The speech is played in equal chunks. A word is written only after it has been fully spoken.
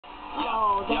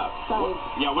Oh, that sign.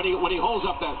 Yeah, when he holds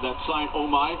up that sign, oh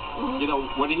my, you know,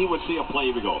 when he would see a play,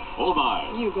 he would go, oh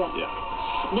my. You bet. Yeah.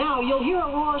 Now, you'll hear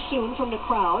a roar soon from the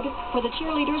crowd for the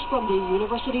cheerleaders from the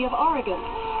University of Oregon,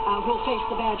 who'll face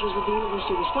the Badgers of the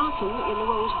University of Wisconsin in the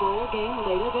Rose Bowl game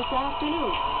later this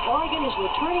afternoon. Oregon is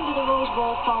returning to the Rose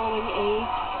Bowl following a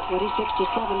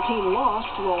 26-17 loss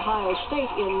to Ohio State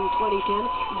in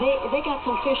 2010. They got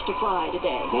some fish to fry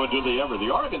today. Boy, do they ever. The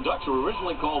Oregon Ducks were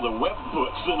originally called the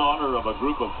Webbfoots in honor of a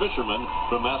group of fishermen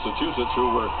from Massachusetts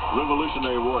who were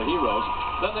Revolutionary War heroes.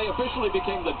 Then they officially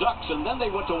became the Ducks, and then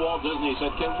they went to Walt Disney and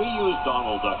said, can we use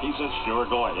Donald Duck? He said, sure,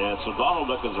 go ahead. So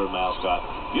Donald Duck is their mascot.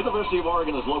 University of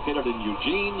Oregon is located in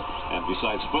Eugene, and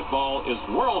besides football, is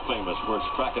world famous for its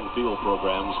track and field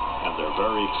programs, and they're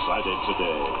very excited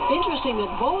today. Interesting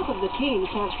that both of the teams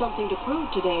have something to prove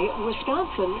today.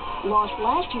 Wisconsin lost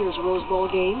last year's Rose Bowl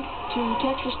game to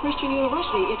Texas Christian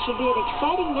University. It should be an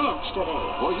exciting match today.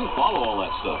 Boy, you follow all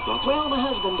that stuff, don't you? Well, my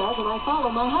husband does, and I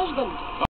follow my husband.